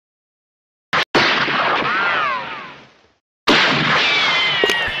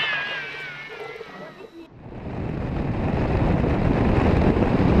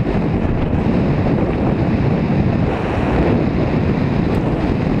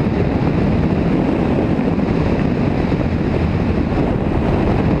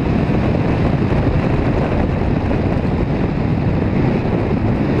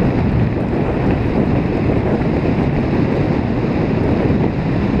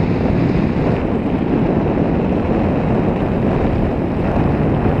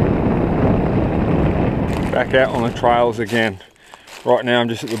back out on the trails again. Right now I'm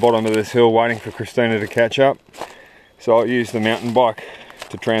just at the bottom of this hill waiting for Christina to catch up. So I'll use the mountain bike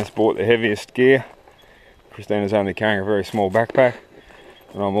to transport the heaviest gear. Christina's only carrying a very small backpack,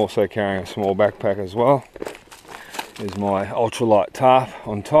 and I'm also carrying a small backpack as well. There's my ultralight tarp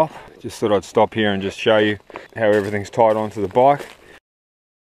on top. Just thought I'd stop here and just show you how everything's tied onto the bike.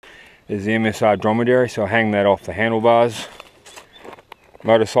 There's the MSR dromedary, so I hang that off the handlebars.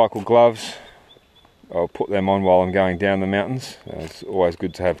 Motorcycle gloves, I'll put them on while I'm going down the mountains. It's always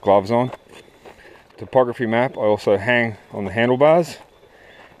good to have gloves on. Topography map I also hang on the handlebars,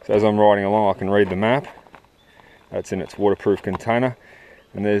 so as I'm riding along I can read the map. That's in its waterproof container.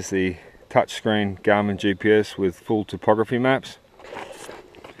 And there's the touchscreen Garmin GPS with full topography maps.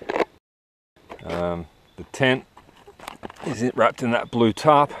 The tent is wrapped in that blue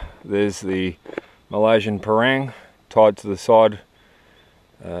tarp. There's the Malaysian parang tied to the side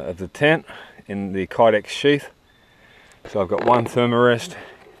of the tent in the Kydex sheath. So I've got one thermarest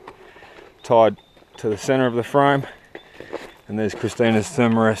tied to the center of the frame, and there's Christina's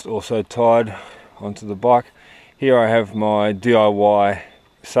thermarest also tied onto the bike. Here I have my DIY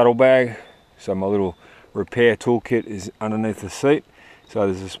saddlebag, so my little repair toolkit is underneath the seat. So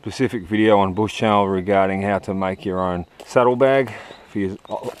there's a specific video on Bush Channel regarding how to make your own saddlebag for your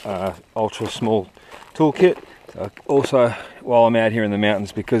ultra small toolkit. Also, while I'm out here in the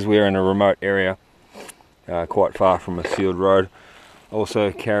mountains, because we're in a remote area, quite far from a sealed road, I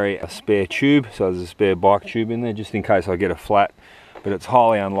also carry a spare tube, so there's a spare bike tube in there just in case I get a flat, but it's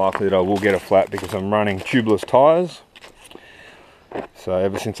highly unlikely that I will get a flat because I'm running tubeless tyres. So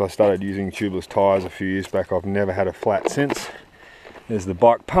ever since I started using tubeless tyres a few years back, I've never had a flat since. There's the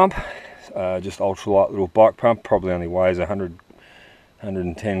bike pump, just ultralight little bike pump, probably only weighs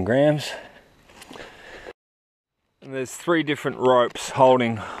 110 grams. And there's 3 different ropes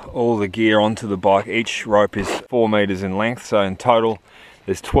holding all the gear onto the bike. Each rope is 4 meters in length, so in total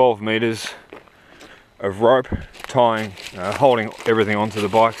there's 12 meters of rope tying, holding everything onto the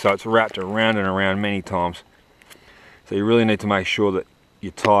bike, so it's wrapped around and around many times. So you really need to make sure that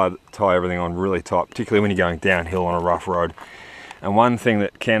you tie everything on really tight, particularly when you're going downhill on a rough road. And one thing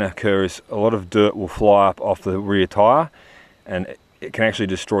that can occur is a lot of dirt will fly up off the rear tire, and it can actually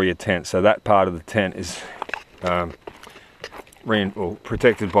destroy your tent. So that part of the tent is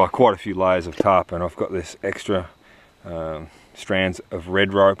protected by quite a few layers of tarp, and I've got this extra strands of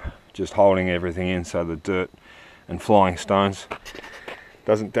red rope just holding everything in so the dirt and flying stones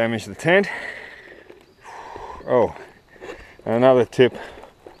doesn't damage the tent. Oh, and another tip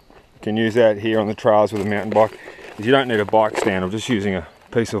you can use out here on the trails with a mountain bike is you don't need a bike stand. I'm just using a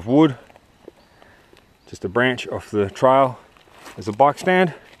piece of wood, just a branch off the trail as a bike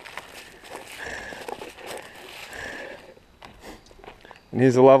stand. And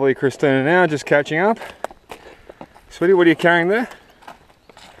here's the lovely Christina now, just catching up. Sweetie, what are you carrying there?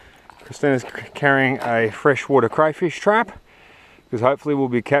 Christina's carrying a freshwater crayfish trap, because hopefully we'll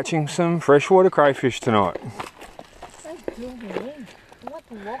be catching some freshwater crayfish tonight. What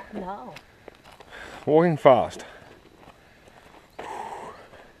to walk now? Walking fast.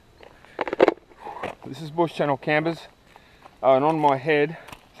 This is Bush Channel Campers. Oh, and on my head,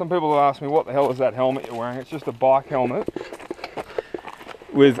 some people have asked me, what the hell is that helmet you're wearing? It's just a bike helmet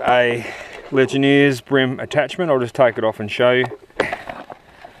with a Legionnaires brim attachment. I'll just take it off and show you.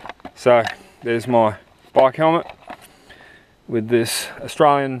 So there's my bike helmet with this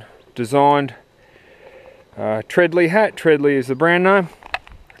Australian designed Treadley hat. Treadley is the brand name,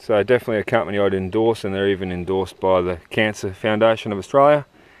 so definitely a company I'd endorse, and they're even endorsed by the Cancer Foundation of Australia.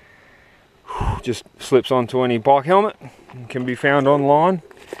 Just slips onto any bike helmet and can be found online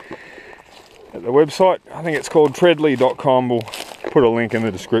at the website. I think it's called treadley.com. We'll put a link in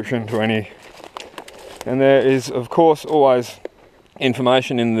the description to any, and there is of course always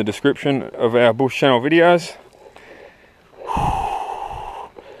information in the description of our Bush Channel videos.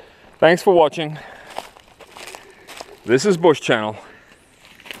 Thanks for watching. This is Bush Channel.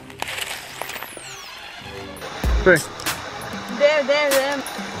 There.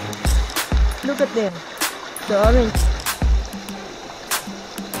 Look at them. The orange.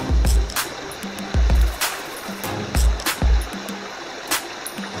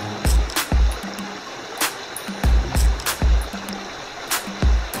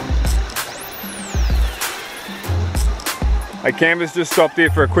 Hey, campers, just stopped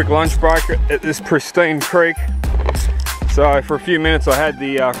here for a quick lunch break at this pristine creek. So for a few minutes I had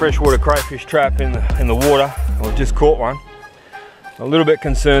the freshwater crayfish trap in the water. I've just caught one. A little bit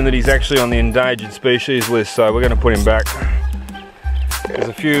concerned that he's actually on the endangered species list, so we're going to put him back. There's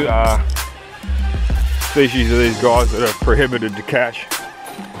a few species of these guys that are prohibited to catch.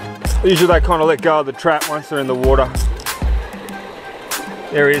 Usually they kind of let go of the trap once they're in the water.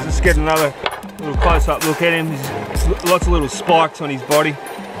 There he is. Let's get another little close-up look at him. There's lots of little spikes on his body.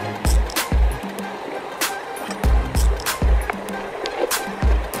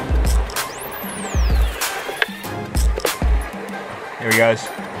 There he goes.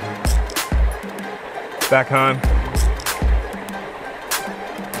 Back home.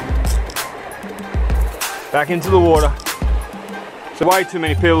 Back into the water. So way too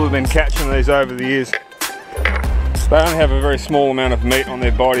many people have been catching these over the years. They only have a very small amount of meat on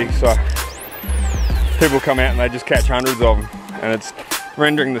their body, so people come out and they just catch hundreds of them, and it's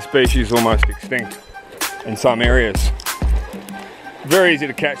rendering the species almost extinct in some areas. Very easy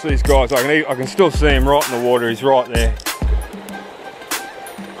to catch these guys. I can still see him right in the water. He's right there.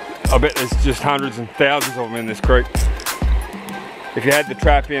 I bet there's just hundreds and thousands of them in this creek. If you had the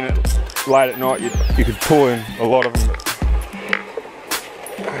trap in it late at night, you could pull in a lot of them.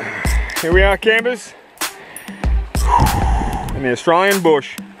 Here we are, campers, in the Australian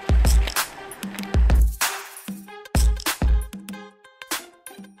bush.